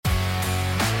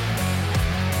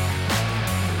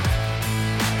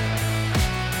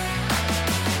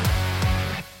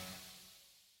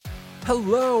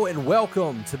Hello and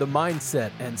welcome to the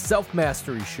Mindset and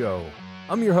Self-Mastery Show.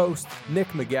 I'm your host, Nick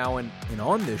McGowan, and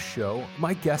on this show,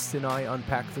 my guests and I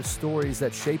unpack the stories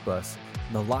that shape us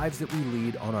and the lives that we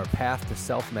lead on our path to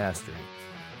self-mastery.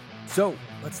 So,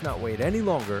 let's not wait any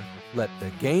longer. Let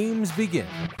the games begin.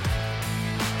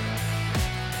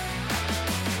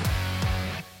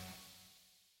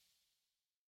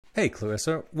 Hey,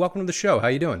 Clarissa. Welcome to the show. How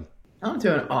you doing? I'm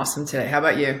doing awesome today. How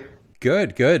about you?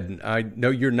 Good, good. I know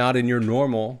you're not in your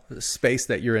normal space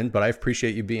that you're in, but I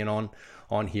appreciate you being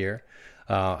on here.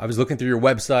 I was looking through your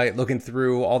website, looking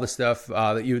through all the stuff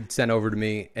that you had sent over to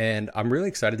me, and I'm really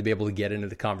excited to be able to get into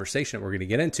the conversation that we're going to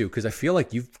get into because I feel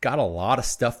like you've got a lot of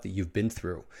stuff that you've been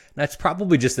through. And that's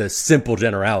probably just a simple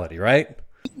generality, right?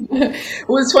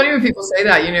 Well, it's funny when people say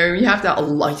that, you have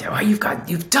to,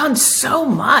 you've done so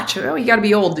much. You got to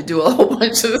be old to do a whole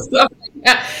bunch of stuff.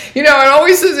 Yeah. It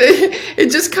always is,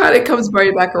 it just kind of comes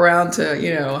right back around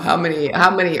to, how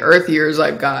many Earth years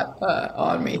I've got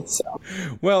on me. So,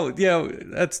 well,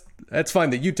 that's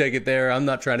fine that you take it there. I'm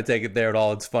not trying to take it there at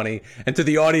all. It's funny. And to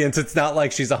the audience, it's not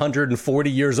like she's 140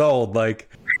 years old. Like,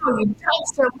 you've done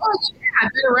so much. Yeah,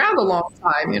 I've been around a long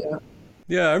time,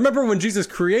 Yeah, I remember when Jesus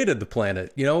created the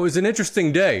planet. It was an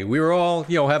interesting day. We were all,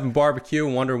 having barbecue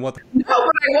and wondering what. No, but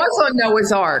I was on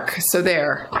Noah's Ark, so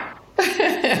there.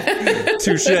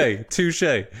 Touche.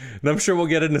 And I'm sure we'll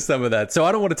get into some of that. So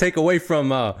I don't want to take away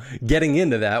from getting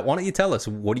into that. Why don't you tell us,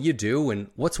 what do you do? And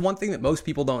what's one thing that most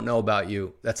people don't know about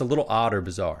you that's a little odd or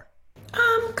bizarre?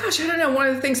 I don't know. One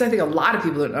of the things I think a lot of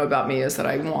people don't know about me is that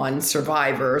I won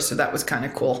Survivor, so that was kind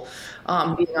of cool.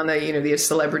 Being on the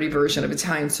celebrity version of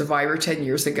Italian Survivor 10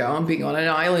 years ago, and being on an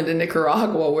island in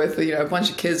Nicaragua with a bunch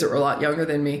of kids that were a lot younger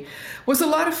than me was a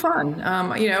lot of fun.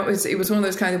 It was one of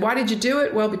those kind of, why did you do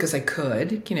it? Well, because I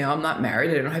could. I'm not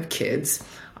married. I don't have kids.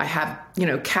 I have,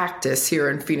 cactus here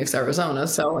in Phoenix, Arizona.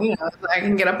 So, I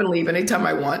can get up and leave anytime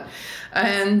I want.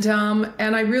 And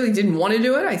I really didn't want to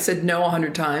do it. I said no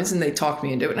 100 times and they talked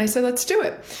me into it. And I said, let's do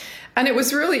it. And it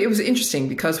was interesting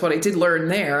because what I did learn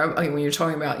there, when you're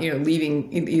talking about, leaving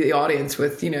the audience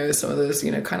with, some of those,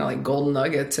 kind of like golden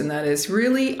nuggets. And that is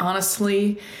really,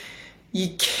 honestly, you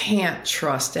can't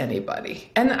trust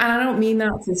anybody. And I don't mean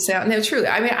that to sound, no, truly.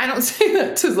 I mean, I don't say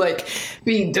that to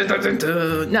be,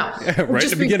 no. Right at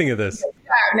the beginning of this.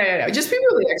 No. Just be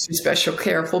really extra special,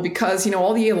 careful, because,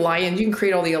 all the alliance, you can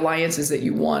create all the alliances that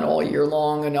you want all year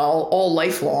long and all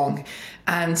lifelong.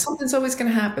 And something's always going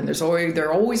to happen. There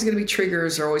are always going to be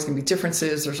triggers. There are always going to be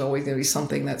differences. There's always going to be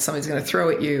something that somebody's going to throw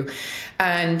at you.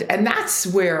 And that's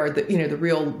where the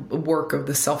real work of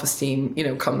the self-esteem,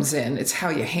 comes in. It's how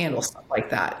you handle stuff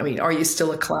like that. I mean, are you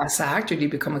still a class act or do you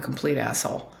become a complete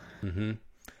asshole? Mm-hmm.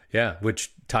 Yeah,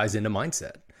 which ties into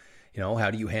mindset. How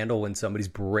do you handle when somebody's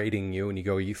berating you and you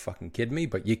go, are you fucking kidding me?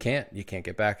 But you can't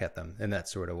get back at them in that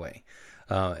sort of way.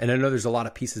 And I know there's a lot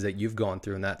of pieces that you've gone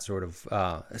through in that sort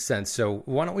of sense. So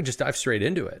why don't we just dive straight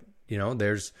into it?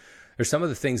 There's some of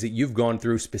the things that you've gone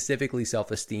through specifically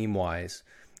self-esteem wise.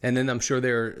 And then I'm sure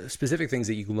there are specific things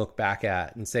that you can look back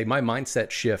at and say, my mindset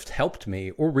shift helped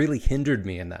me or really hindered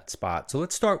me in that spot. So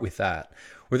let's start with that.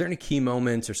 Were there any key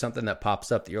moments or something that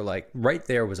pops up that you're like, right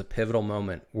there was a pivotal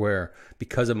moment where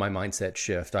because of my mindset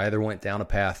shift, I either went down a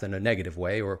path in a negative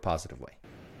way or a positive way?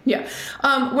 Yeah.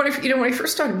 When I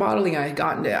first started modeling, I had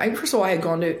gone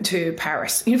to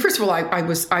Paris. First of all, I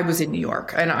was in New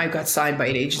York and I got signed by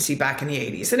an agency back in the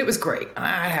 80s and it was great.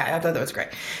 I thought that was great.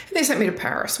 And they sent me to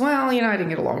Paris. Well, I didn't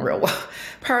get along real well.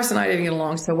 Paris and I didn't get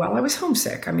along so well. I was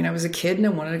homesick. I mean, I was a kid and I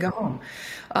wanted to go home.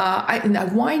 I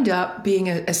wind up being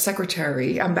a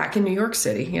secretary. I'm back in New York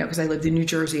City, because I lived in New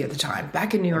Jersey at the time,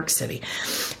 back in New York City.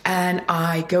 And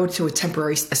I go to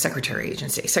a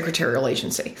secretarial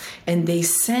agency, and they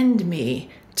send me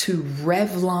to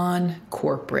Revlon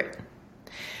Corporate.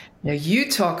 Now,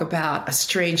 you talk about a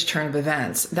strange turn of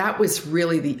events. That was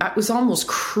really it was almost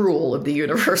cruel of the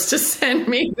universe to send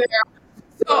me there.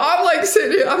 So I'm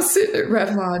sitting at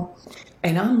Revlon.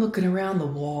 And I'm looking around the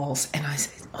walls and I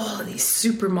see all of these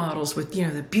supermodels with,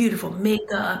 the beautiful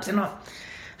makeups and all.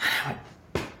 And I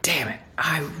went, damn it,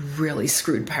 I really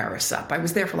screwed Paris up. I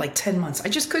was there for 10 months.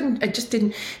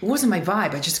 It wasn't my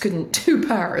vibe. I just couldn't do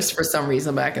Paris for some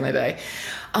reason back in the day.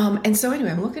 And so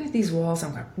anyway, I'm looking at these walls.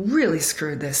 I'm going, really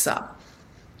screwed this up.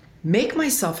 Make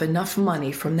myself enough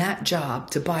money from that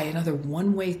job to buy another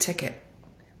one-way ticket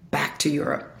back to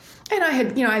Europe. And I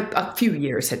had, a few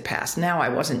years had passed. Now I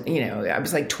wasn't, I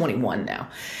was 21 now.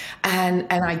 And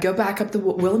I go back up to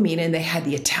Wilhelmina and they had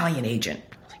the Italian agent.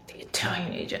 The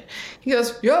Italian agent. He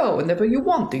goes, yo, whenever you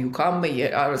want, do you come?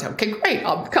 I was like, okay, great,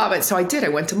 I'll come. And so I did. I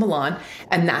went to Milan,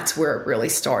 and that's where it really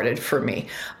started for me.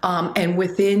 And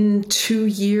within 2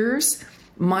 years,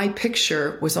 my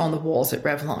picture was on the walls at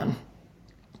Revlon.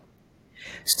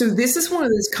 So this is one of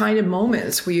those kind of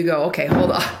moments where you go, okay,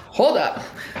 hold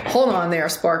on there,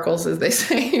 Sparkles, as they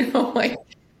say, like,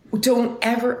 don't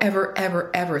ever, ever,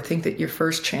 ever, ever think that your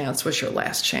first chance was your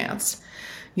last chance.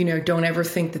 Don't ever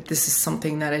think that this is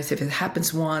something that is, if it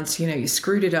happens once, you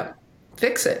screwed it up,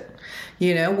 fix it.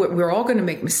 We're all going to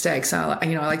make mistakes. I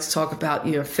like to talk about,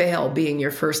 fail being your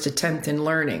first attempt in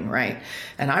learning, right?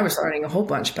 And I was learning a whole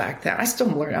bunch back then. I still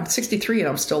learn. I'm 63 and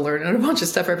I'm still learning a bunch of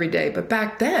stuff every day. But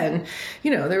back then,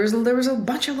 there was a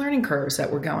bunch of learning curves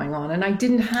that were going on, and I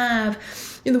didn't have,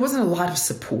 there wasn't a lot of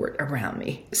support around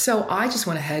me. So I just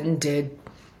went ahead and did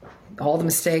all the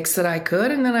mistakes that I could,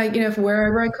 and then I,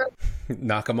 wherever I could,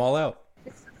 knock them all out.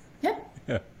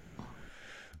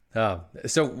 Yeah.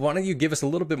 So why don't you give us a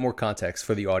little bit more context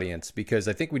for the audience? Because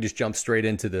I think we just jumped straight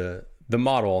into the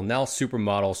model, now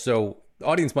SuperModel. So the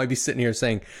audience might be sitting here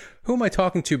saying, who am I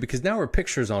talking to? Because now our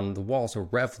pictures on the walls are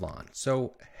Revlon.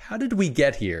 So how did we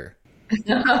get here?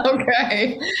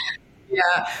 Okay.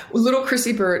 Yeah, little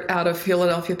Chrissy Burt out of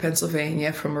Philadelphia,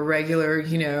 Pennsylvania, from a regular,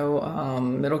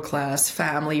 middle class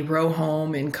family, row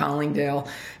home in Collingdale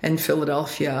and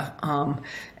Philadelphia. The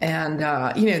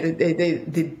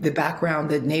background,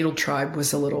 the natal tribe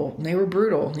was they were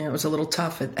brutal. It was a little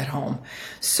tough at home.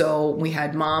 So we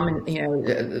had mom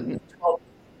and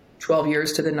 12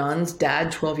 years to the nuns,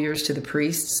 dad 12 years to the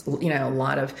priests. A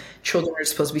lot of children are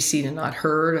supposed to be seen and not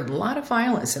heard, and a lot of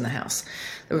violence in the house.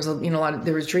 There was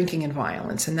there was drinking and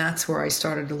violence, and that's where I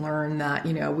started to learn that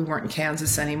we weren't in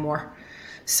Kansas anymore.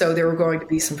 So there were going to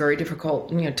be some very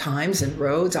difficult times and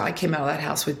roads. I came out of that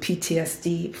house with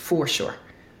PTSD for sure,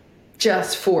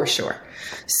 just for sure.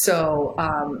 So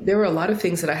there were a lot of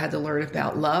things that I had to learn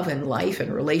about love and life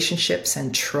and relationships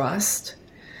and trust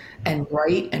and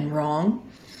right and wrong.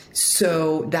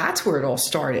 So that's where it all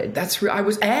started. I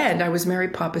was Mary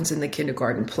Poppins in the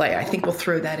kindergarten play. I think we'll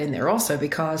throw that in there also,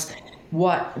 because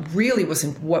what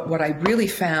I really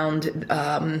found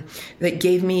that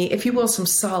gave me, if you will, some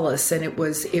solace, and it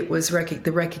was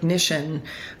the recognition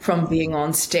from being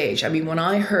on stage. I mean, when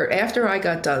I heard, after I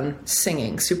got done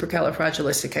singing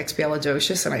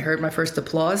Supercalifragilisticexpialidocious and I heard my first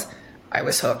applause, I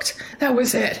was hooked. That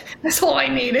was it. That's all I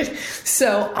needed.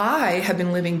 So I have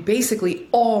been living basically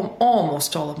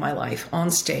almost all of my life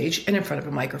on stage and in front of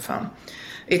a microphone.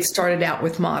 It started out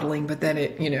with modeling, but then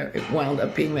it wound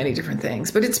up being many different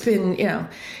things. But it's been,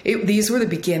 these were the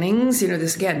beginnings.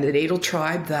 This again, the natal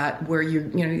tribe where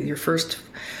you're first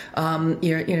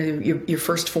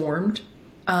formed.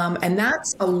 And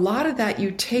that's a lot of that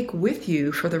you take with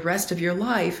you for the rest of your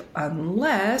life,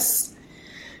 unless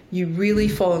you really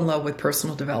fall in love with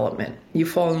personal development. You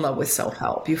fall in love with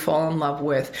self-help. You fall in love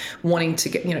with wanting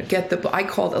to I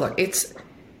call it, look, it's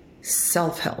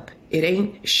self-help. It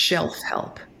ain't shelf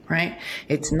help, right?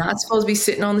 It's not supposed to be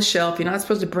sitting on the shelf. You're not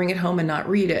supposed to bring it home and not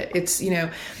read it. It's,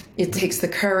 it takes the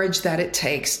courage that it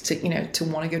takes to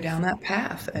want to go down that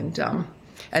path. And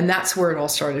that's where it all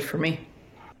started for me.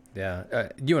 Yeah.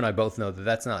 You and I both know that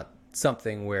that's not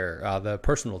something where the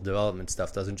personal development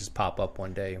stuff doesn't just pop up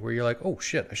one day where you're like, oh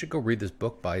shit, I should go read this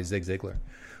book by Zig Ziglar,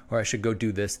 or I should go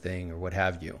do this thing, or what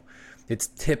have you. It's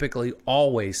typically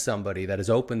always somebody that has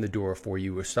opened the door for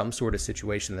you, or some sort of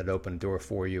situation that opened the door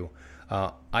for you.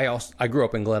 I grew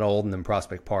up in Glen Olden and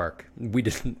Prospect Park. We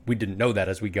didn't know that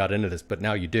as we got into this, but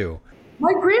now you do.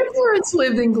 My grandparents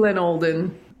lived in Glen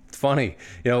Olden. It's funny,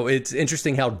 it's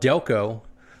interesting how Delco,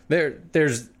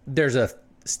 there's a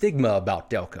stigma about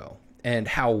Delco and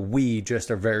how we just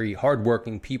are very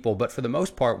hardworking people. But for the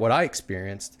most part, what I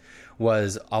experienced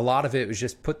was a lot of it was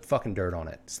just put fucking dirt on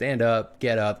it. Stand up,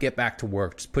 get back to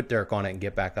work, just put dirt on it and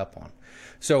get back up on.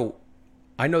 So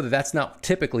I know that that's not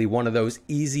typically one of those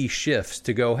easy shifts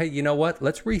to go, hey, you know what?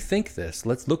 Let's rethink this.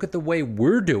 Let's look at the way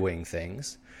we're doing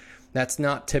things. That's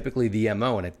not typically the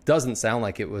MO, and it doesn't sound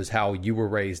like it was how you were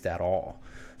raised at all.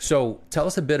 So tell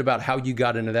us a bit about how you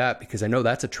got into that, because I know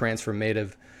that's a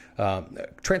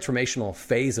transformational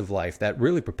phase of life that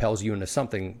really propels you into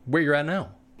something where you're at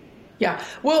now. Yeah.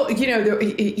 Well, again,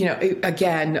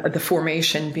 the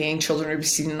formation being children are to be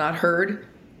seen and not heard.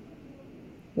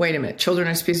 Wait a minute. Children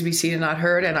are supposed to be seen and not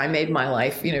heard. And I made my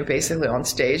life, basically on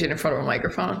stage and in front of a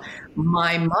microphone.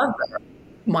 My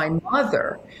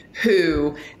mother,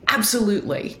 who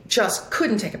absolutely just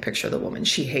couldn't take a picture of the woman.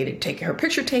 She hated taking her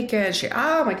picture taken.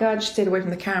 Oh my God, she stayed away from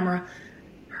the camera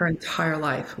her entire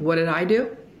life. What did I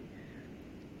do?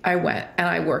 I went and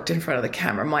I worked in front of the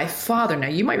camera. My father, now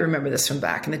you might remember this from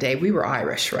back in the day, we were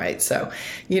Irish, right? So,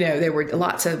 there were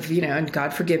lots of, and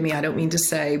God forgive me, I don't mean to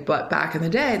say, but back in the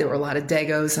day, there were a lot of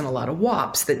Dagos and a lot of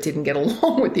Wops that didn't get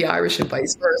along with the Irish and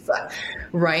vice versa,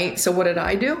 right? So what did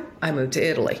I do? I moved to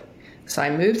Italy. So I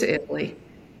moved to Italy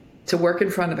to work in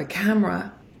front of a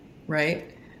camera, right?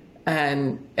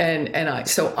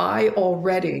 So I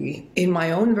already, in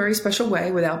my own very special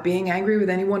way, without being angry with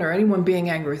anyone or anyone being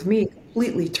angry with me,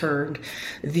 completely turned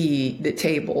the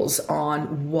tables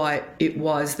on what it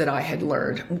was that I had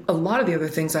learned. A lot of the other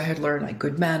things I had learned, like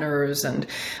good manners and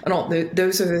all,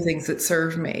 those are the things that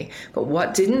served me. But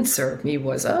what didn't serve me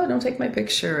was, oh, don't take my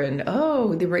picture, and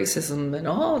oh, the racism, and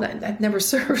oh, that never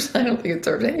serves. I don't think it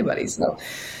served anybody.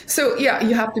 So yeah,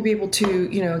 you have to be able to,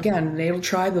 again, natal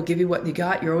tribe, they'll give you what you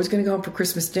got. You're always going to go home for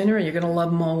Christmas dinner, and you're going to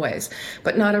love them always.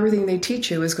 But not everything they teach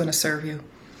you is going to serve you.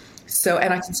 So,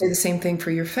 and I can say the same thing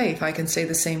for your faith. I can say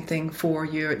the same thing for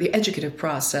the educative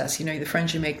process, the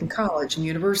friends you make in college and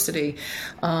university.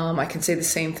 I can say the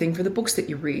same thing for the books that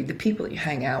you read, the people that you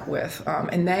hang out with.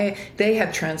 And they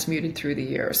have transmuted through the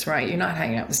years, right? You're not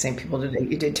hanging out with the same people today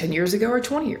you did 10 years ago or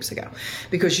 20 years ago,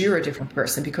 because you're a different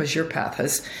person, because your path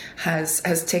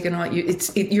has taken on you.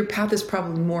 Your path is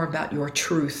probably more about your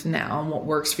truth now and what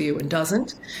works for you and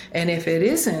doesn't. And if it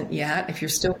isn't yet, if you're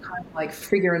still kind of like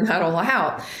figuring that all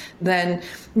out, then,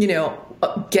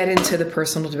 get into the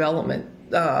personal development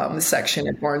section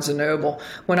at Barnes & Noble.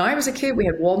 When I was a kid, we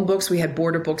had Walden Books, we had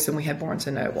Border Books, and we had Barnes &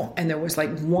 Noble. And there was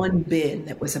like one bin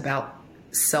that was about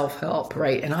self-help,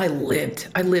 right? And I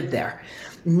lived there.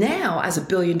 Now, as a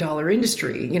billion-dollar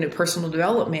industry, personal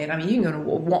development, I mean, you can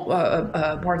go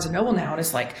to Barnes & Noble now, and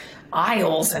it's like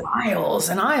aisles and aisles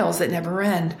and aisles that never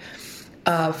end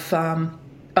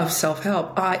of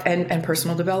self-help and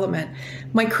personal development.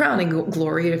 My crowning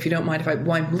glory, if you don't mind,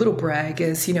 my little brag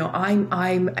is,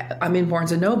 I'm in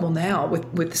Barnes & Noble now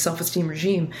with the Self-Esteem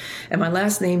regime, and my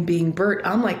last name being Burt,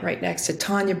 I'm like right next to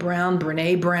Tanya Brown,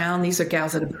 Brene Brown. These are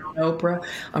gals that have been on Oprah.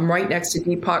 I'm right next to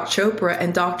Deepak Chopra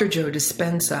and Dr. Joe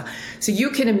Dispenza. So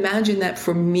you can imagine that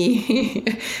for me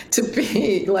to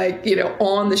be like,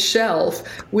 on the shelf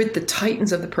with the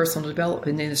titans of the personal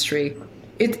development industry.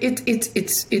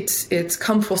 It's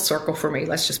come full circle for me.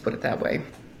 Let's just put it that way.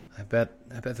 I bet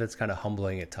that's kind of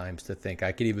humbling at times to think.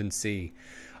 I can see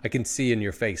in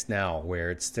your face now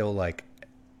where it's still like,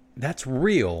 that's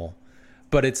real,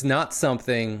 but it's not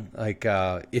something like,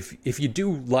 if you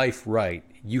do life right,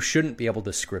 you shouldn't be able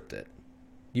to script it.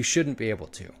 You shouldn't be able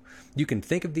to. You can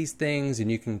think of these things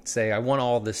and you can say, I want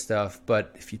all this stuff,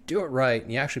 but if you do it right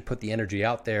and you actually put the energy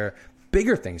out there,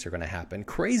 bigger things are going to happen,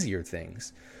 crazier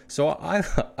things. So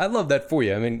I love that for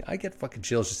you. I mean, I get fucking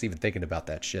chills just even thinking about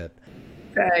that shit.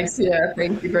 Thanks. Yeah.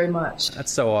 Thank you very much. That's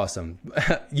so awesome.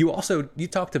 You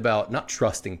talked about not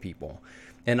trusting people.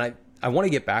 And I want to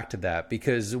get back to that,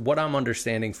 because what I'm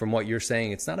understanding from what you're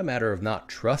saying, it's not a matter of not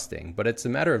trusting, but it's a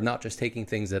matter of not just taking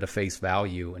things at a face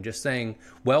value and just saying,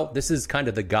 well, this is kind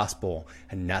of the gospel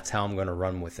and that's how I'm going to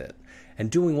run with it. And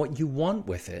doing what you want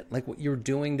with it, like what you're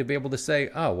doing, to be able to say,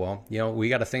 oh, well, we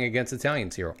got a thing against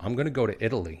Italians here. I'm going to go to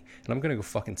Italy and I'm going to go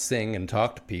fucking sing and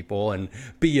talk to people and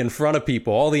be in front of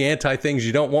people, all the anti things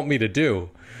you don't want me to do.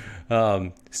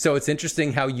 So it's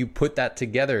interesting how you put that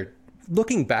together.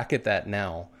 Looking back at that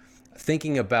now,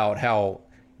 thinking about how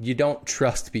you don't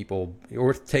trust people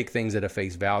or take things at a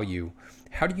face value,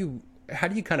 how do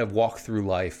you kind of walk through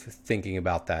life thinking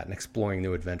about that and exploring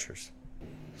new adventures?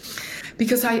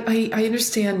 Because I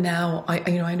understand now. I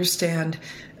understand.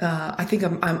 I think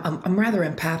I'm rather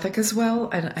empathic as well,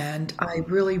 and I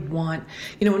really want.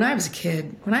 When I was a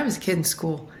kid in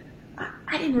school,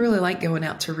 I didn't really like going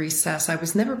out to recess. I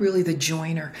was never really the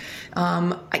joiner.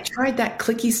 I tried that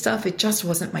cliquey stuff. It just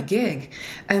wasn't my gig.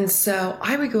 And so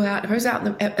I would go out. If I was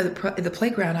out at the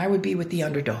playground, I would be with the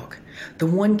underdog, the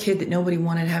one kid that nobody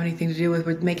wanted to have anything to do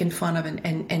with making fun of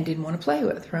and didn't want to play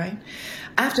with, right?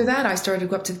 After that, I started to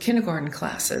go up to the kindergarten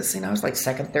classes. I was like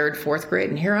second, third, fourth grade.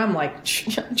 And here I'm like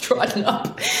trotting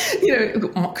up,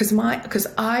 because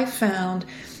I found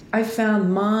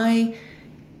my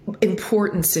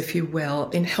importance, if you will,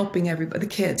 in helping everybody, the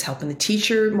kids, helping the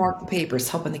teacher mark the papers,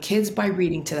 helping the kids by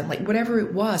reading to them, like whatever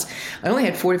it was. I only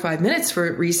had 45 minutes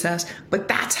for recess, but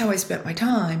that's how I spent my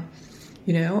time,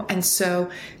 And so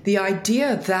the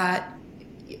idea that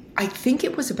I think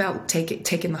it was about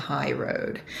taking the high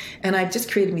road, and I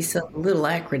just created myself a little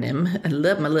acronym. I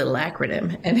love my little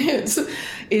acronym, and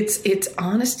it's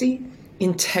honesty,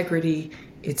 integrity,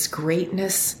 it's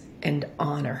greatness, and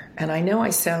honor. And I know I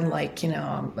sound like,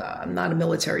 I'm not a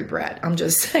military brat. I'm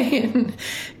just saying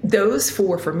those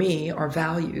four for me are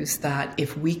values that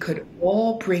if we could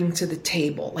all bring to the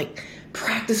table, like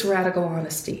practice radical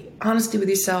honesty, honesty with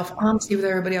yourself, honesty with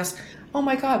everybody else. Oh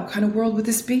my God, what kind of world would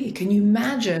this be? Can you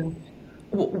imagine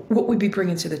what we'd be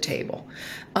bringing to the table?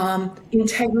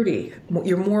 Integrity,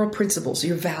 your moral principles,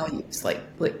 your values, like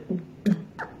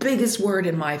biggest word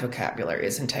in my vocabulary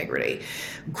is integrity.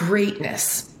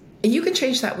 Greatness. And you can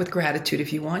change that with gratitude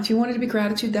if you want. If you want it to be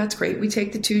gratitude, that's great. We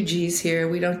take the 2 G's here.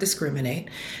 We don't discriminate.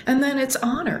 And then it's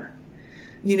honor.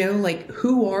 Like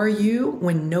who are you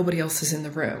when nobody else is in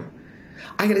the room?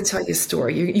 I got to tell you a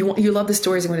story. You love the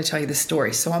stories. I'm going to tell you the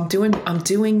story. So I'm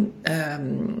doing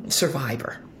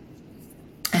Survivor.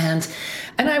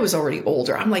 And I was already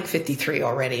older. I'm like 53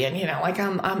 already. And,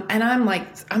 I'm like,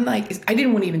 I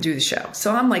didn't want to even do the show.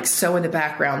 So I'm like, so in the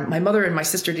background, my mother and my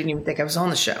sister didn't even think I was on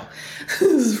the show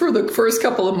for the first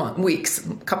couple of weeks.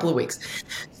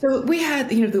 So we had,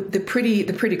 the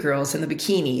pretty girls in the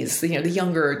bikinis, the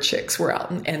younger chicks were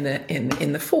out in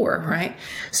the four, right?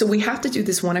 So we have to do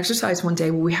this one exercise one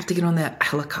day where we have to get on that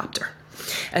helicopter.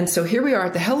 And so here we are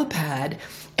at the helipad.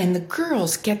 And the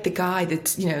girls get the guy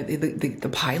that's, the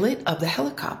pilot of the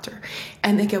helicopter.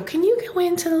 And they go, can you go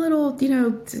into the little,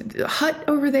 hut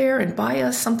over there and buy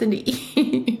us something to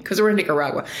eat? Because we're in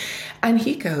Nicaragua. And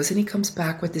he goes and he comes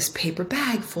back with this paper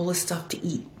bag full of stuff to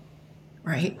eat.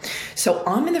 Right. So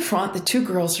I'm in the front. The 2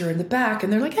 girls are in the back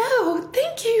and they're like, oh,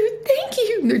 thank you. Thank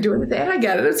you. And they're doing the thing. I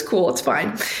get it. It's cool. It's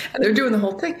fine. And they're doing the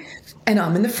whole thing. And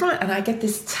I'm in the front and I get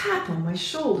this tap on my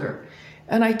shoulder.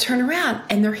 And I turn around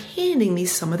and they're handing me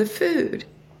some of the food.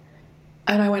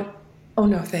 And I went, oh,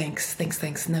 no, thanks.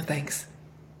 No, thanks.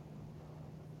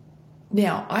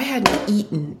 Now, I hadn't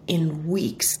eaten in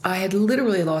weeks. I had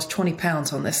literally lost 20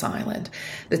 pounds on this island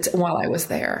while I was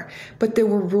there. But there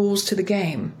were rules to the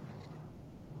game.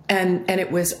 And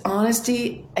it was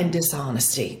honesty and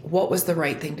dishonesty. What was the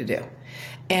right thing to do?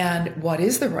 And what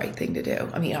is the right thing to do?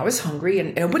 I mean, I was hungry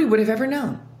and nobody would have ever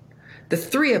known. The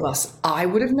 3 of us, I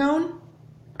would have known.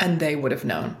 And they would have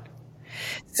known.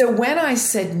 So when I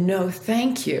said no,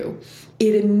 thank you,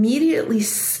 it immediately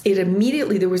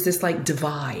there was this like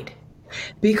divide,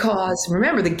 because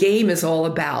remember the game is all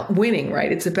about winning,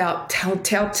 right? It's about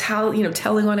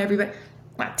telling on everybody.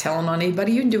 Not telling on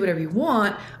anybody. You can do whatever you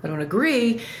want. I don't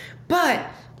agree, but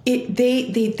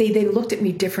they looked at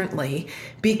me differently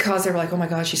because they were like, oh my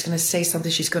God, she's going to say something.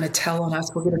 She's going to tell on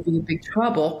us. We're going to be in big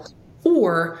trouble,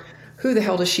 or who the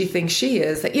hell does she think she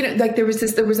is? That, there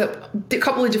was a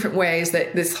couple of different ways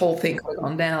that this whole thing could have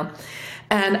gone down.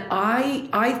 And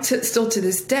I still to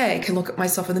this day can look at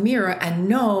myself in the mirror and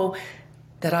know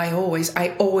that I always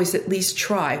at least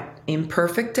try.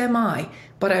 Imperfect am I,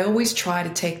 but I always try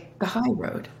to take the high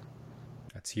road.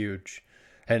 That's huge.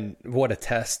 And what a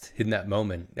test in that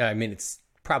moment. I mean, it's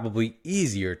probably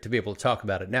easier to be able to talk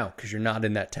about it now because you're not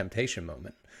in that temptation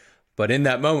moment. But in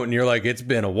that moment, you're like, it's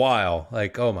been a while.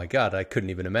 Like, oh my God, I couldn't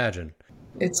even imagine.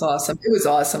 It's awesome. It was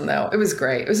awesome, though. It was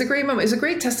great. It was a great moment. It was a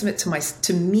great testament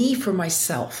to me for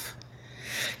myself.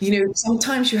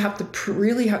 Sometimes you have to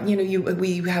really have,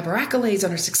 we have our accolades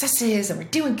on our successes and we're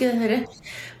doing good.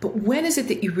 But when is it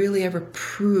that you really ever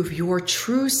prove your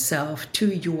true self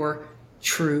to your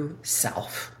true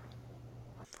self?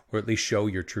 Or at least show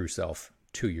your true self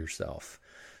to yourself.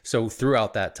 So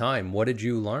throughout that time, what did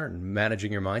you learn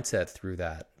managing your mindset through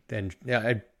that? And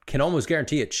I can almost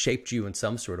guarantee it shaped you in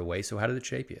some sort of way. So how did it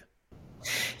shape you?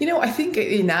 I think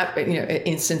in that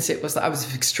instance, I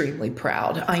was extremely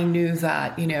proud. I knew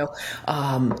that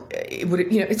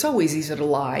it's always easier to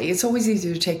lie. It's always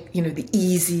easier to take the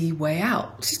easy way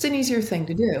out. It's just an easier thing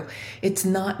to do. It's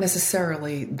not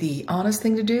necessarily the honest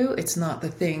thing to do. It's not the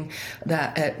thing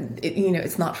that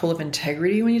it's not full of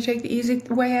integrity when you take the easy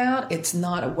way out. It's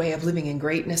not a way of living in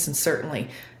greatness, and certainly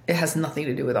it has nothing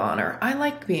to do with honor. I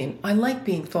like being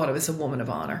thought of as a woman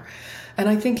of honor. And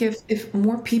I think if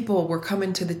more people were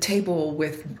coming to the table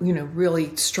with,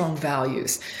 really strong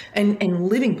values and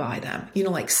living by them,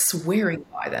 like swearing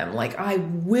by them, like I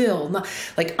will not,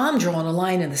 like I'm drawing a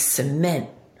line in the cement.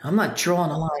 I'm not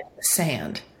drawing a line in the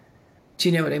sand. Do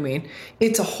you know what I mean?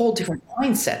 It's a whole different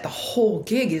mindset. The whole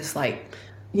gig is like,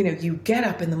 you get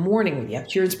up in the morning, you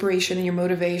have your inspiration and your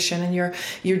motivation and you're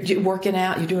working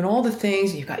out, you're doing all the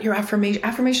things, you've got your affirmation.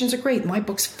 Affirmations are great. My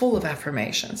book's full of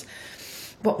affirmations.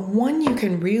 But when you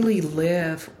can really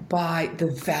live by the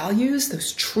values,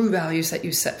 those true values that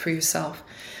you set for yourself,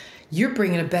 you're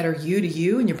bringing a better you to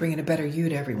you and you're bringing a better you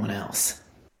to everyone else.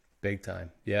 Big time.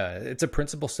 Yeah. It's a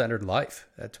principle-centered life.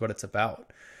 That's what it's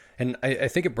about. And I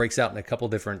think it breaks out in a couple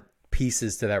different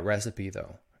pieces to that recipe,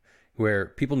 though. where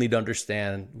people need to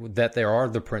understand that there are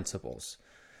the principles.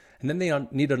 And then they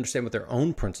need to understand what their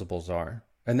own principles are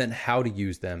and then how to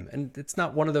use them. And it's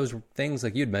not one of those things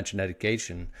like you'd mentioned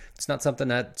education. It's not something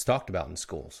that's talked about in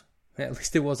schools. At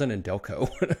least it wasn't in Delco.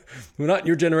 Well, not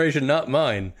your generation, not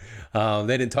mine.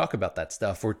 They didn't talk about that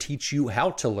stuff or teach you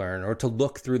how to learn or to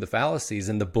look through the fallacies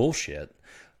and the bullshit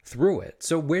through it.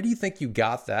 So where do you think you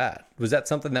got that? Was that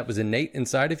something that was innate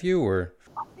inside of you, or?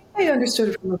 I understood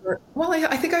it from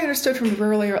I think I understood from a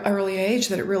very early age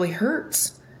that it really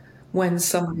hurts when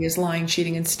somebody is lying,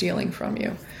 cheating, and stealing from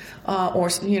you, or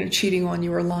cheating on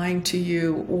you, or lying to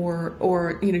you,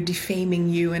 or defaming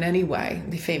you in any way,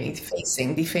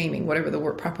 defaming, whatever the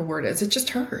proper word is. It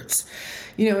just hurts.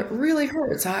 It really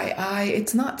hurts.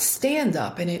 It's not stand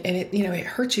up, and it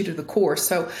hurts you to the core.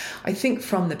 So I think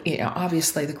from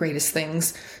obviously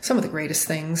some of the greatest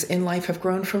things in life have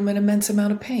grown from an immense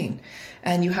amount of pain,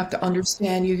 and you have to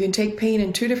understand you can take pain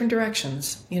in two different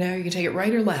directions. You can take it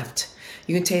right or left.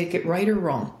 You can take it right or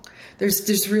wrong.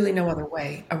 There's really no other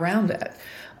way around it.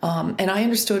 And I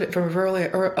understood it from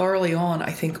early on,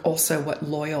 I think also what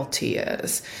loyalty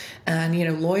is. And,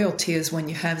 loyalty is when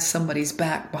you have somebody's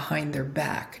back behind their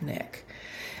back, Nick.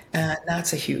 And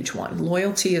that's a huge one.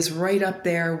 Loyalty is right up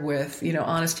there with,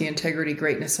 honesty, integrity,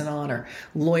 greatness, and honor.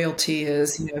 Loyalty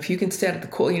is, if you can stand at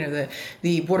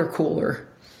the water cooler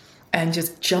and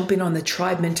just jump in on the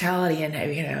tribe mentality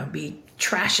and, be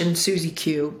trashing Susie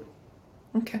Q.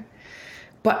 Okay.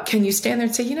 But can you stand there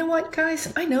and say, you know what,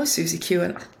 guys, I know Susie Q,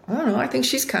 and I don't know, I think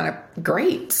she's kind of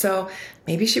great. So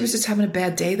maybe she was just having a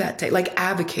bad day that day, like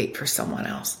advocate for someone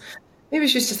else. Maybe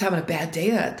she's just having a bad day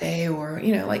that day, or,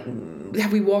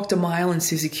 have we walked a mile in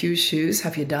Susie Q's shoes?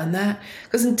 Have you done that?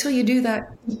 Because until you do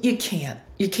that, you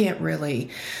can't really.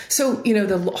 So,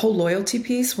 the whole loyalty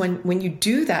piece, when you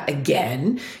do that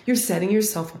again, you're setting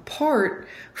yourself apart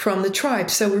from the tribe.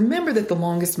 So remember that the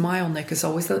longest mile, Nick, is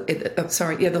always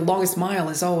the longest mile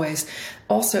is always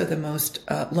also the most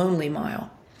lonely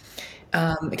mile.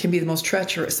 It can be the most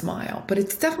treacherous mile, but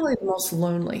it's definitely the most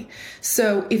lonely.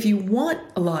 So if you want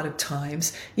a lot of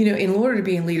times, in order to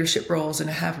be in leadership roles and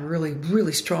to have a really,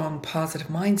 really strong positive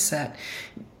mindset,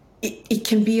 it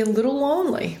can be a little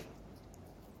lonely.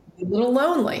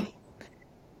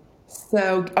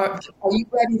 So are you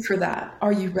ready for that?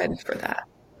 Are you ready for that?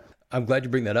 I'm glad you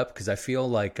bring that up because I feel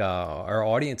like our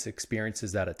audience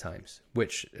experiences that at times,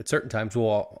 which at certain times will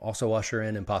also usher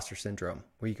in imposter syndrome,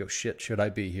 where you go, shit, should I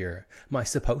be here? Am I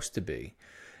supposed to be?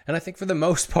 And I think for the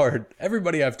most part,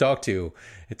 everybody I've talked to,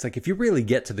 it's like if you really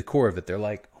get to the core of it, they're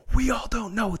like, we all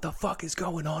don't know what the fuck is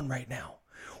going on right now.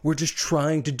 We're just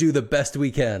trying to do the best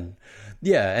we can.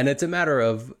 Yeah, and it's a matter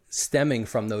of stemming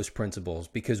from those principles,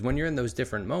 because when you're in those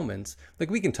different moments,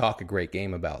 like we can talk a great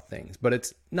game about things, but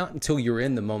it's not until you're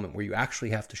in the moment where you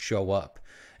actually have to show up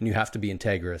and you have to be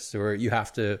integrous, or you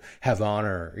have to have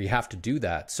honor, or you have to do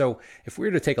that. So if we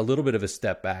were to take a little bit of a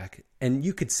step back and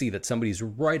you could see that somebody's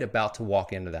right about to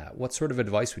walk into that, what sort of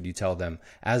advice would you tell them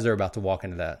as they're about to walk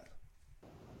into that?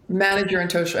 Manage your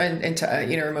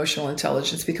emotional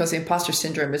intelligence, because the imposter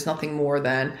syndrome is nothing more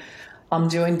than I'm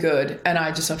doing good and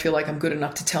I just don't feel like I'm good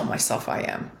enough to tell myself I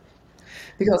am.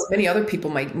 Because many other people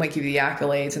might give you the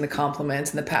accolades and the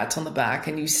compliments and the pats on the back,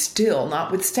 and you still,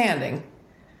 notwithstanding,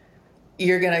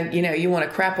 you're gonna, you want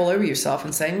to crap all over yourself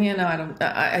and say,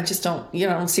 I just don't, I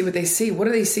don't see what they see. What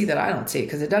do they see that I don't see?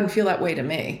 Because it doesn't feel that way to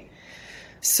me.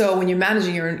 So when you're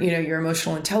managing your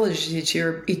emotional intelligence, it's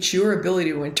your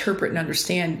ability to interpret and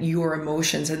understand your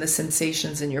emotions and the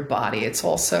sensations in your body. It's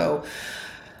also,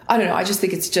 I don't know, I just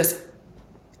think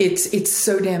it's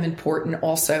so damn important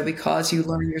also, because you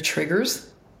learn your triggers,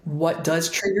 what does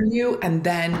trigger you, and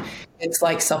then it's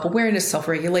like self-awareness,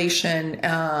 self-regulation,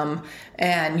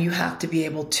 and you have to be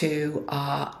able to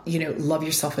love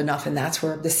yourself enough, and that's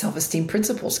where the self-esteem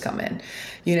principles come in.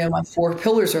 My 4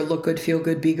 pillars are look good, feel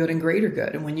good, be good, and greater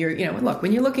good. And when you're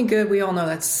when you're looking good, we all know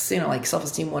that's like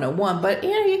self-esteem 101, but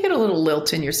you get a little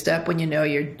lilt in your step when you're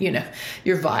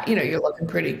looking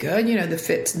pretty good, the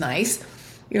fit's nice,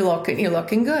 you're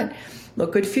looking good.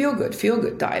 Look good, feel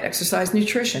good, diet, exercise,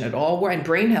 nutrition, it all works, and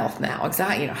brain health now,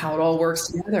 exactly, how it all works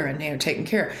together, and taking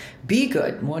care. Be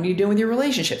good. What are you doing with your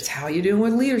relationships? How are you doing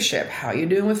with leadership? How are you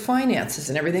doing with finances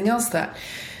and everything else that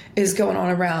is going on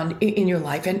around in your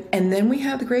life? And then we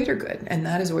have the greater good, and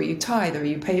that is where you tithe, or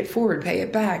you pay it forward, pay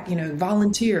it back,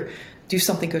 volunteer, do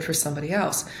something good for somebody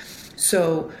else.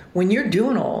 So when you're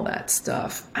doing all that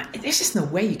stuff, there's just no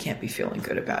way you can't be feeling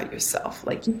good about yourself.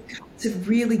 Like, you have to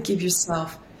really give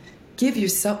yourself give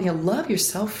yourself, love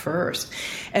yourself first.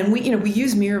 And we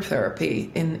use mirror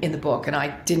therapy in the book, and I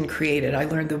didn't create it. I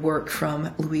learned the work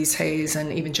from Louise Hayes,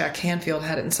 and even Jack Canfield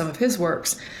had it in some of his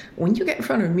works. When you get in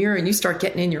front of a mirror and you start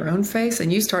getting in your own face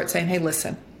and you start saying, hey,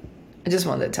 listen, I just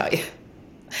wanted to tell you,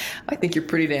 I think you're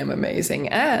pretty damn amazing,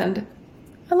 and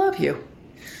I love you.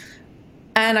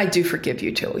 And I do forgive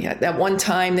you too. Yeah, that one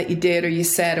time that you did or you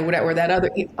said or whatever, that other,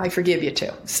 I forgive you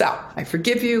too. So I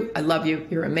forgive you. I love you.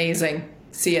 You're amazing.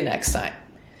 See you next time.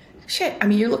 Shit. I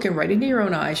mean, you're looking right into your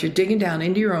own eyes. You're digging down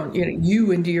into your own,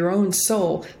 into your own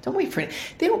soul. Don't wait for it.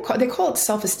 They call it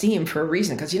self-esteem for a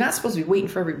reason, because you're not supposed to be waiting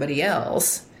for everybody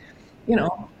else,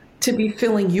 to be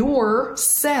filling your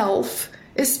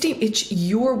self-esteem. It's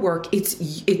your work.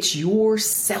 It's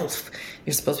yourself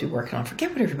you're supposed to be working on.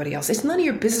 Forget what everybody else. It's none of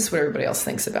your business what everybody else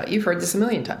thinks about you. You've heard this a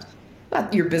million times.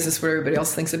 Not your business what everybody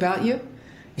else thinks about you.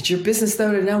 It's your business,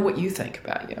 though, to know what you think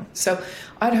about you. So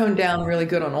I'd hone down really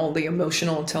good on all the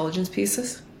emotional intelligence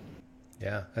pieces.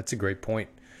 Yeah, that's a great point.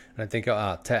 And I think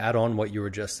to add on what you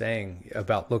were just saying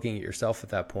about looking at yourself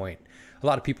at that point, a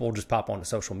lot of people will just pop onto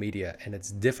social media, and it's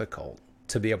difficult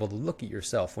to be able to look at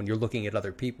yourself when you're looking at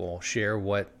other people share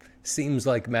what seems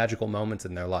like magical moments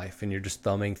in their life, and you're just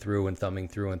thumbing through and thumbing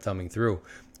through and thumbing through.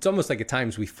 It's almost like at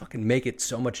times we fucking make it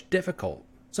so much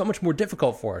more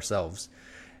difficult for ourselves,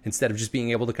 instead of just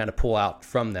being able to kind of pull out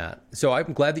from that. So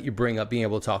I'm glad that you bring up being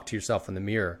able to talk to yourself in the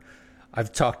mirror.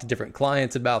 I've talked to different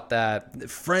clients about that,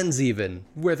 friends even,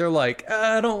 where they're like,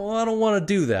 I don't want to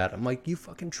do that. I'm like, you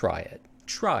fucking try it,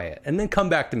 and then come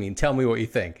back to me and tell me what you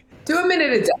think. Do a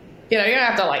minute a day. You don't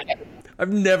have to like it.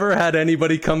 I've never had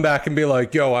anybody come back and be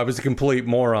like, yo, I was a complete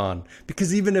moron.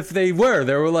 Because even if they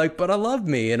were like, but I love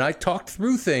me and I talked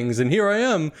through things, and here I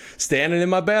am standing in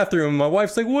my bathroom and my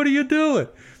wife's like, what are you doing?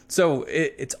 So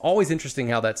it's always interesting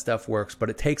how that stuff works, but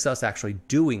it takes us actually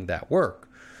doing that work.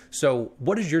 So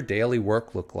what does your daily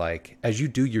work look like as you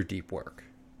do your deep work?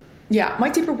 Yeah, my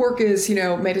deeper work is,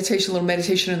 meditation, a little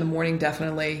meditation in the morning,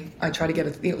 definitely. I try to get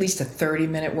at least a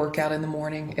 30-minute workout in the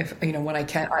morning, if when I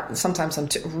can. Sometimes I'm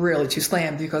really too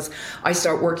slammed because I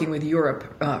start working with Europe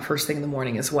first thing in the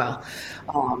morning as well.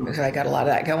 Because I got a lot of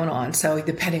that going on. So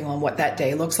depending on what that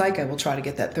day looks like, I will try to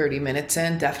get that 30 minutes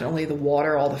in. Definitely the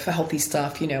water, all the healthy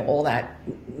stuff, all that,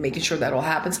 making sure that all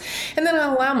happens. And then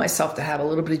I allow myself to have a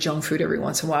little bit of junk food every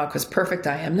once in a while, because perfect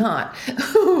I am not.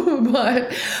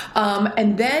 But,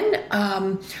 and then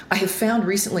I have found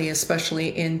recently,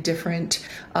 especially in different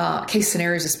case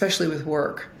scenarios, especially with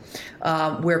work,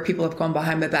 where people have gone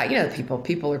behind my back.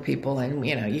 People are people, and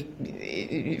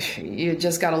you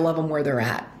just got to love them where they're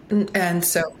at. And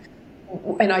so,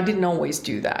 and I didn't always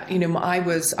do that. I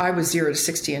was 0 to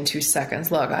 60 in 2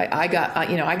 seconds. Look,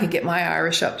 I could get my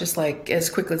Irish up just like as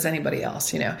quickly as anybody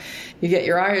else. You get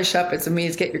your Irish up, it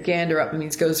means get your gander up. It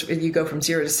means you go from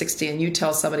 0 to 60, and you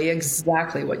tell somebody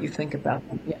exactly what you think about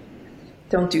them. Yeah.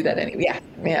 Don't do that anymore.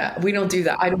 Yeah. We don't do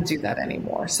that. I don't do that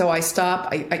anymore. So I stop.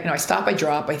 I stop. I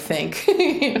drop. I think.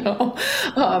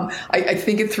 I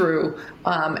think it through,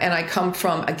 and I come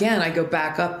from again. I go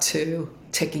back up to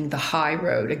taking the high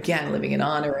road again, living in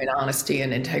honor and honesty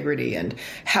and integrity, and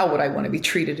how would I want to be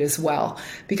treated as well?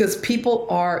 Because people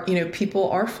are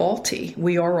faulty.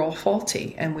 We are all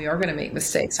faulty, and we are going to make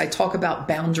mistakes. I talk about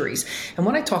boundaries, and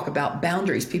when I talk about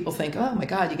boundaries, people think, oh my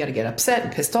God, you got to get upset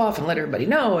and pissed off and let everybody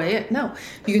know. No,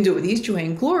 you can do it with ease, joy,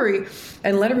 and glory,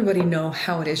 and let everybody know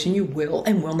how it is, and you will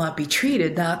and will not be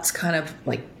treated. That's kind of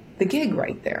like the gig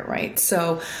right there, right?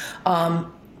 So,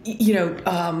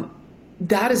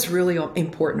 that is really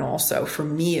important also. For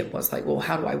me, it was like, well,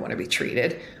 how do I want to be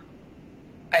treated?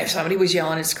 If somebody was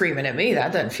yelling and screaming at me,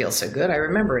 that doesn't feel so good. I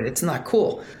remember it. It's not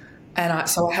cool. And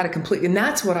so I had to completely, and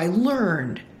that's what I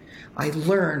learned. I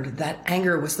learned that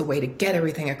anger was the way to get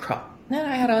everything across. And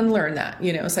I had to unlearn that.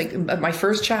 It's like my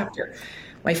first chapter.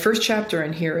 My first chapter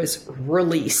in here is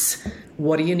release.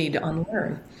 What do you need to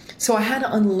unlearn? So I had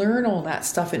to unlearn all that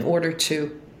stuff in order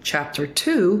to, chapter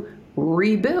 2,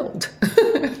 rebuild.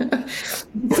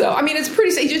 So, I mean, it's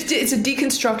pretty, it's a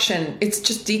deconstruction. It's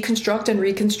just deconstruct and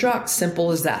reconstruct.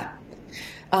 Simple as that.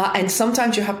 And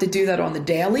sometimes you have to do that on the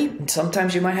daily. And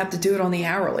sometimes you might have to do it on the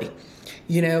hourly.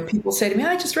 People say to me,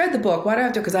 I just read the book. Why do I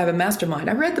have to? Because I have a mastermind.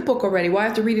 I read the book already. Why do I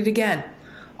have to read it again?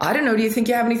 I don't know. Do you think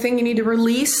you have anything you need to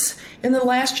release in the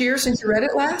last year since you read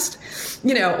it last?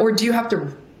 Or do you have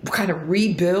to kind of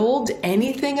rebuild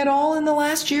anything at all in the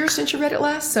last year since you read it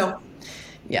last? So,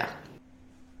 yeah.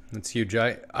 That's huge.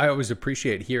 I always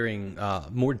appreciate hearing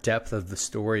more depth of the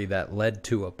story that led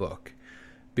to a book,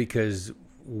 because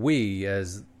we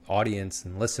as audience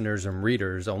and listeners and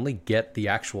readers only get the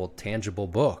actual tangible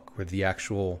book or the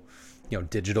actual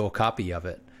digital copy of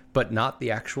it. but not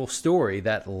the actual story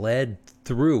that led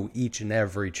through each and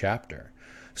every chapter.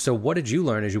 So what did you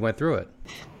learn as you went through it?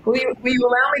 Will you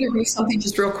allow me to read something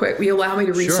just real quick? Will you allow me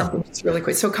to read Sure. something just really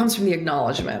quick? So it comes from the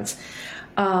acknowledgments.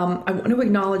 I want to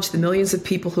acknowledge the millions of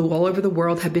people who all over the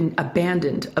world have been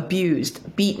abandoned,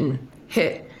 abused, beaten,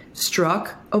 hit,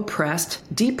 struck, oppressed,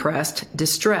 depressed,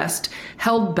 distressed,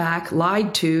 held back,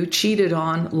 lied to, cheated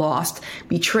on, lost,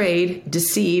 betrayed,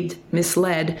 deceived,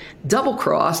 misled,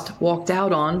 double-crossed, walked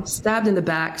out on, stabbed in the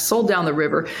back, sold down the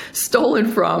river, stolen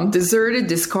from, deserted,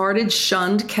 discarded,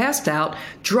 shunned, cast out,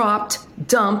 dropped,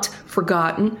 dumped,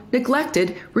 forgotten,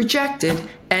 neglected, rejected,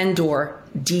 and/or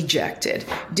dejected.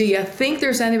 Do you think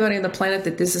there's anybody on the planet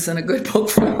that this isn't a good book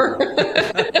for?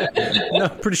 No,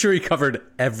 I'm pretty sure he covered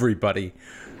everybody.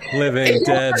 Living,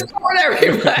 dead.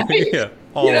 Everybody. Yeah,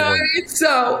 all of them.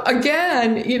 So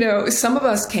again, some of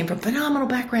us came from phenomenal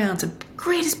backgrounds and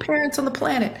greatest parents on the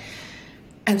planet.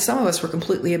 And some of us were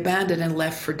completely abandoned and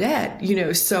left for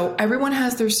dead, so everyone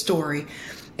has their story.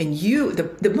 And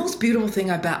the most beautiful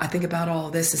thing I think about all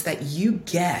of this is that you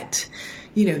get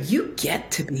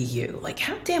to be you. Like,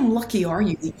 how damn lucky are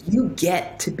you that you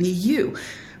get to be you?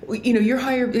 Your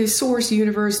higher source,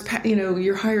 universe,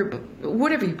 your higher,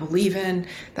 whatever you believe in,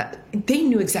 that they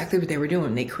knew exactly what they were doing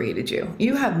when they created you.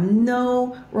 You have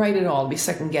no right at all to be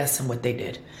second guessing what they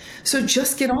did. So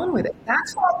just get on with it.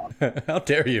 That's why. How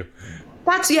dare you?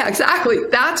 Exactly.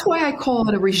 That's why I call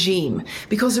it a regime,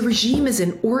 because a regime is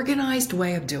an organized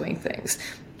way of doing things.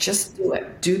 Just do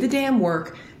it. Do the damn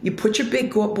work. You put your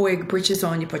big boy britches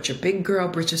on, you put your big girl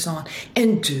britches on,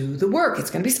 and do the work. It's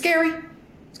going to be scary.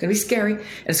 It's going to be scary.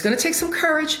 And it's going to take some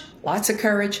courage, lots of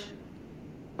courage.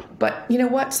 But you know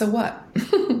what? So what?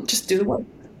 Just do the work.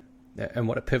 And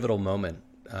what a pivotal moment.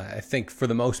 I think for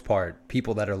the most part,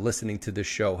 people that are listening to this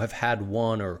show have had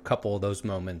one or a couple of those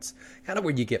moments, kind of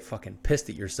where you get fucking pissed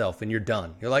at yourself and you're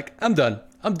done. You're like, I'm done.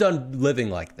 I'm done living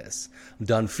like this. I'm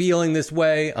done feeling this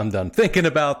way. I'm done thinking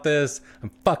about this.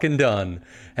 I'm fucking done.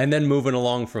 And then moving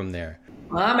along from there.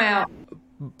 I'm out.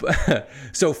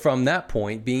 So from that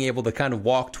point, being able to kind of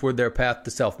walk toward their path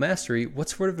to self-mastery, what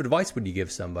sort of advice would you give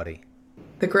somebody?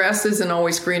 The grass isn't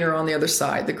always greener on the other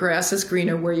side. The grass is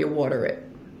greener where you water it.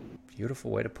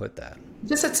 Beautiful way to put that.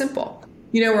 Just that simple.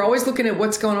 We're always looking at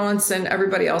what's going on in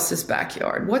everybody else's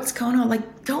backyard. What's going on?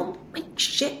 Like, don't make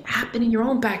shit happen in your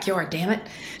own backyard, damn it.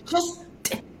 Just,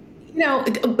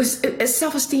 it's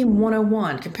self-esteem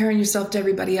 101, comparing yourself to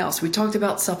everybody else. We talked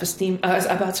about self-esteem,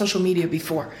 about social media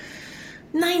before.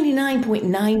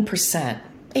 99.9%,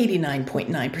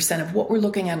 89.9% of what we're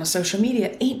looking at on social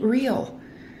media ain't real.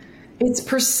 It's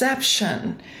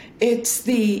perception. It's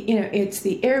the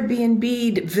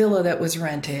Airbnb villa that was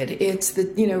rented. It's the,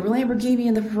 Lamborghini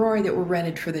and the Ferrari that were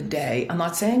rented for the day. I'm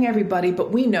not saying everybody,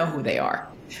 but we know who they are,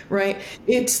 right?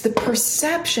 It's the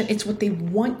perception. It's what they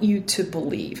want you to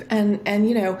believe. And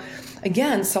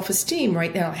again, self-esteem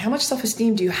right now, how much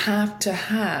self-esteem do you have to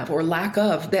have, or lack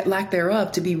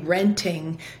thereof, to be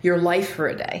renting your life for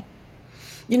a day?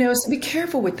 So be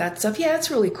careful with that stuff. Yeah, it's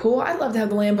really cool. I'd love to have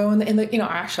the Lambo and the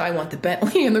actually I want the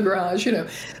Bentley in the garage,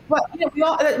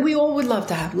 But we all would love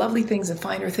to have lovely things and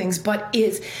finer things, but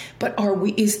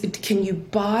can you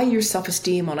buy your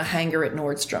self-esteem on a hanger at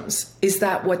Nordstrom's? Is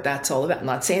that what that's all about? I'm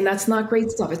not saying that's not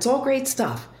great stuff. It's all great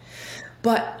stuff.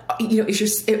 But are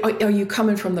you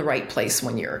coming from the right place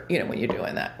when you're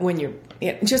doing that? When you're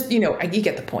you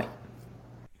get the point.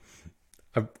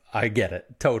 I get it,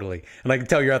 totally. And I can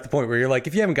tell you're at the point where you're like,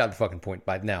 if you haven't got the fucking point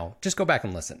by now, just go back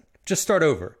and listen. Just start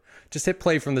over. Just hit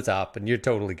play from the top and you're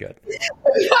totally good. If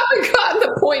you haven't gotten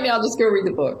the point now, just go read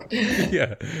the book.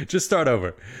 Yeah, just start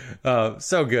over.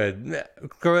 So good.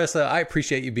 Clarissa, I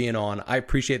appreciate you being on. I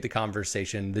appreciate the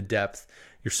conversation, the depth.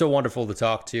 You're so wonderful to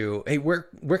talk to. Hey, where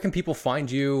can people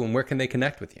find you and where can they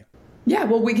connect with you? Yeah,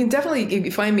 well, we can definitely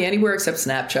find me anywhere except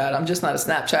Snapchat. I'm just not a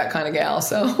Snapchat kind of gal,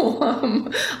 so I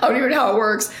don't even know how it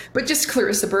works. But just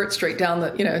Clarissa Burt, straight down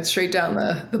the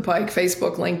pike.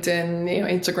 Facebook, LinkedIn,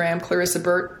 Instagram, Clarissa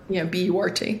Burt,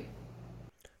 BURT.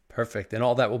 Perfect, and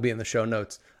all that will be in the show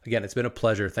notes. Again, it's been a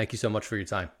pleasure. Thank you so much for your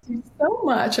time. Thank you so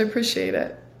much. I appreciate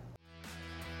it.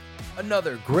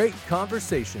 Another great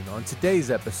conversation on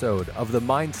today's episode of the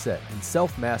Mindset and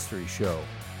Self-Mastery Show.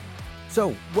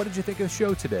 So, what did you think of the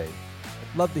show today?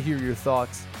 I'd love to hear your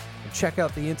thoughts, and check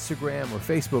out the Instagram or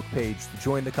Facebook page to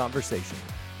join the conversation.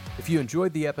 If you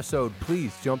enjoyed the episode,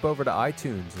 please jump over to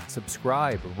iTunes and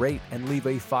subscribe, rate, and leave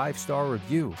a 5-star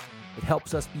review. It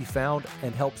helps us be found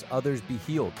and helps others be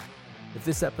healed. If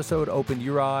this episode opened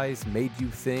your eyes, made you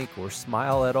think, or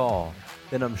smile at all,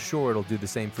 then I'm sure it'll do the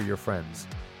same for your friends.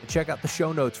 And check out the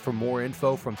show notes for more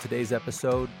info from today's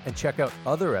episode, and check out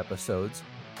other episodes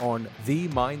on the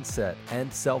Mindset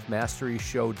and Self-Mastery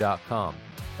Show.com,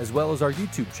 as well as our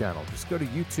YouTube channel. Just go to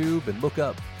YouTube and look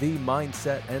up the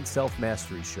Mindset and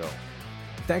Self-Mastery Show.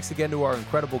 Thanks again to our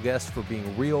incredible guests for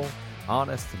being real,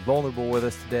 honest, and vulnerable with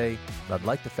us today. And I'd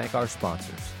like to thank our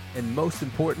sponsors. And most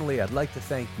importantly, I'd like to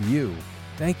thank you.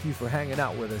 Thank you for hanging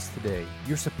out with us today.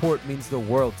 Your support means the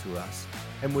world to us.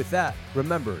 And with that,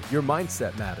 remember, your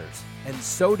mindset matters, and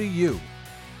so do you.